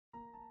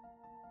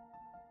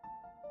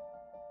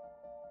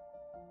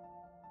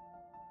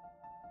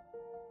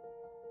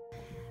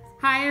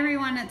Hi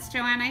everyone, it's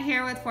Joanna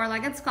here with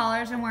Four-Legged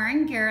Scholars, and we're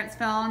in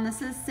Garrettsville, and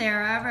this is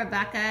Sarah,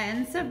 Rebecca,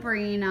 and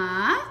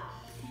Sabrina.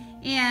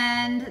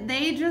 And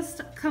they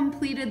just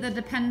completed the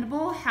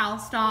dependable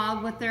house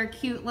dog with their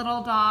cute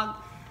little dog,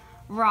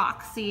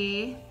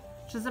 Roxie,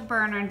 which is a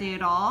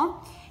Bernedoodle.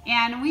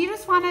 And we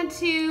just wanted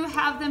to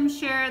have them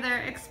share their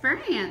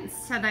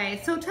experience today.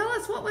 So tell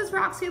us, what was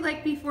Roxie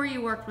like before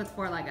you worked with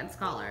Four-Legged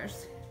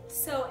Scholars?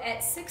 So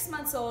at 6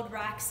 months old,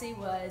 Roxie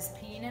was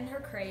peeing in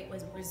her crate,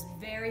 was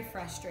very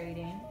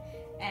frustrating,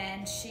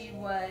 and she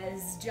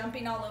was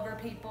jumping all over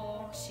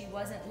people. She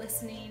wasn't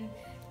listening.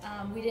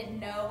 We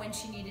didn't know when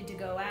she needed to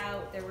go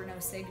out. There were no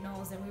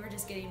signals, and we were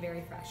just getting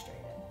very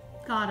frustrated.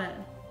 Got it.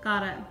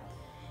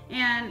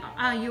 And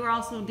you were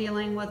also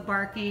dealing with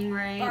barking,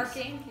 right?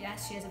 Barking,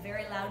 yes. She has a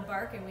very loud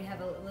bark, and we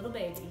have a little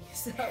baby,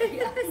 so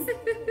yes.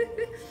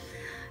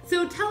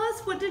 So tell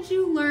us, what did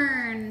you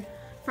learn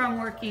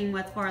from working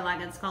with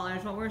Four-Legged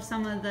Scholars? What were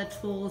some of the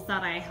tools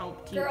that I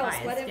helped you Girls,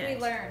 guys what did get?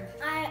 we learn?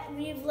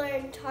 We've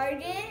learned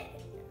target,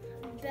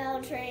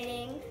 bell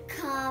training,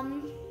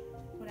 come.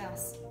 What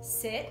else?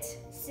 Sit,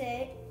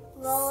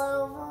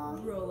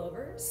 roll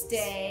over,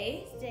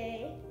 stay,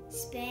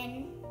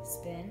 spin.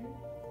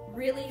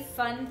 Really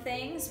fun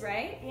things,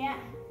 right? Yeah.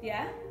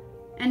 Yeah?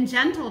 And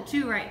gentle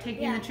too, right?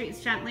 Taking Yeah. the treats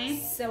gently.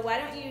 So why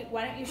don't you Can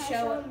I show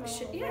show up?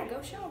 them Yeah,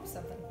 go show them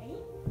something. Ready?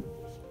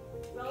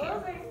 Roll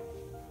over.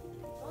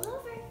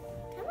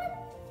 Come on.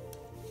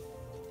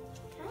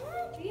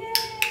 Yay!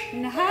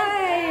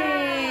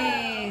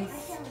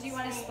 Nice. Do you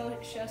want to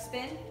show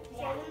spin?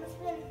 Yeah.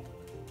 Spin.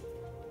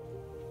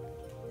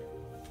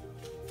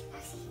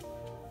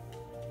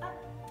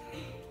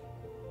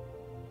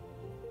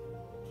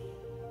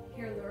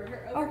 Here, lure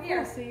her over Oh,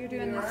 here. cool. So you're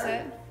doing Lure the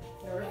sit.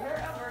 Lure her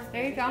over.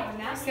 There you go.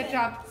 Now Good spin.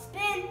 job.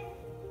 Spin.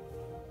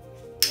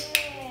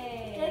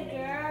 Yay! Good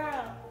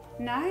girl.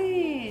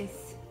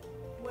 Nice.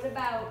 What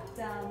about,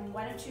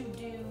 why don't you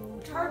do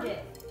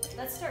target?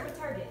 Let's start with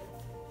target.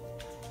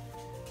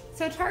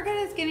 So target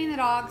is getting the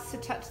dogs to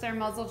touch their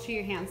muzzle to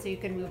your hand so you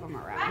can move them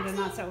around, and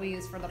that's what we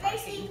use for the barking.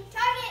 Gracie,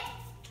 target.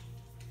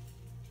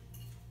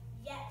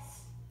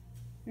 Yes.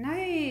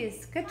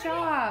 Nice. Good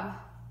job.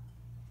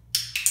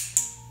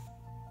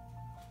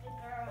 Good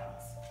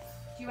girls.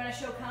 Do you want to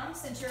show come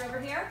since you're over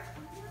here?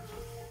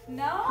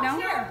 No? No?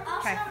 Here. I'll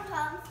Okay. show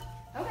come.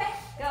 Okay,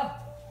 go.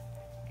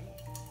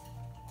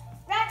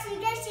 Roxie,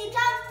 Gracie,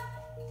 come.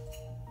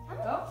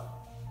 Go.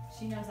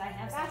 She knows I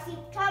have some. Roxie,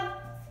 come.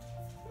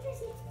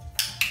 Gracie.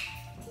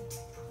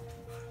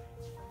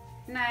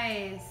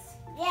 Nice.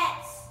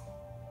 Yes.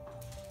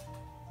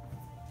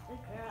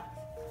 Good girl.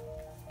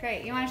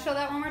 Great. You want to show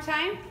that one more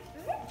time?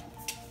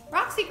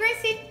 Roxie,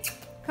 Gracie,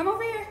 come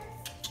over here.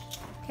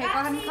 Okay, go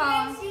ahead and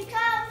call them. Gracie,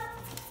 come.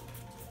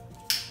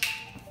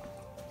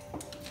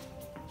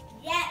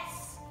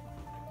 Yes.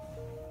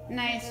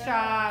 Nice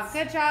job.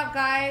 Good job,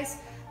 guys.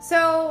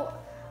 So,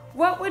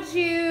 what would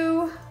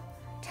you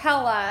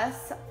tell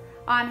us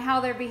on how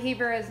their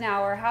behavior is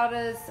now, or how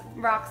does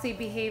Roxie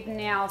behave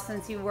now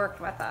since you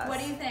worked with us? What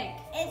do you think?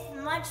 It's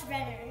much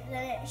better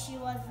than she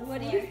was before.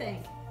 What do you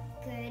think?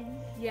 Good.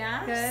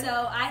 Yeah? Good.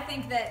 So I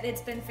think that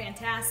it's been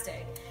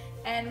fantastic.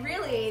 And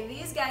really,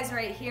 these guys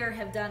right here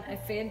have done a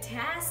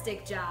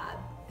fantastic job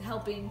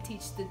helping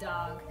teach the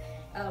dog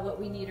what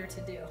we need her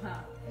to do,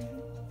 huh?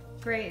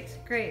 Great.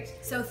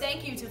 So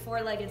thank you to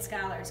Four-Legged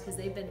Scholars, because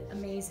they've been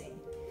amazing.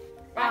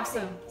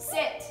 Awesome. Roxie,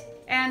 sit.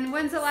 And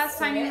when's the last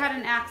time you Sit. had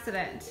an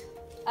accident?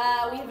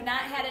 We have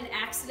not had an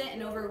accident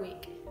in over a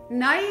week.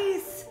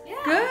 Nice. Yeah.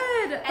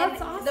 Good. And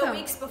That's awesome. the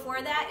weeks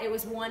before that, it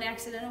was 1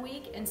 accident a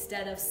week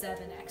instead of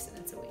 7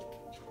 accidents a week.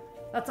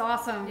 That's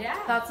awesome. Yeah.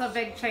 That's a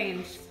big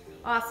change.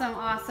 Awesome.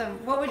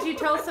 What would you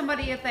tell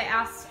somebody if they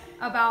asked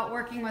about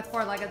working with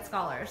Four-Legged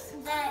Scholars?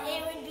 That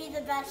it would be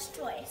the best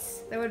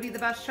choice. That would be the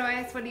best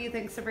choice? What do you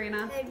think,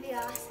 Sabrina? It would be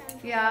awesome.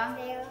 Yeah.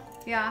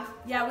 Yeah.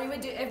 Yeah, we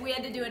would do, if we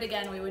had to do it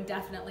again, we would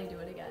definitely do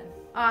it again.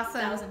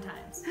 Awesome. 1,000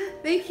 times.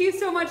 Thank you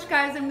so much,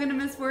 guys. I'm going to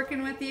miss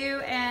working with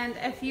you. And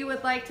if you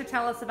would like to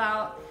tell us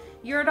about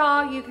your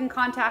dog, you can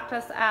contact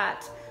us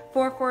at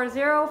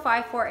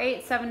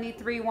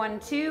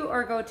 440-548-7312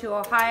 or go to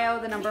Ohio,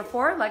 the number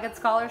 4,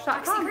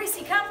 leggedscholars.com. Roxie,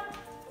 Gracie, come.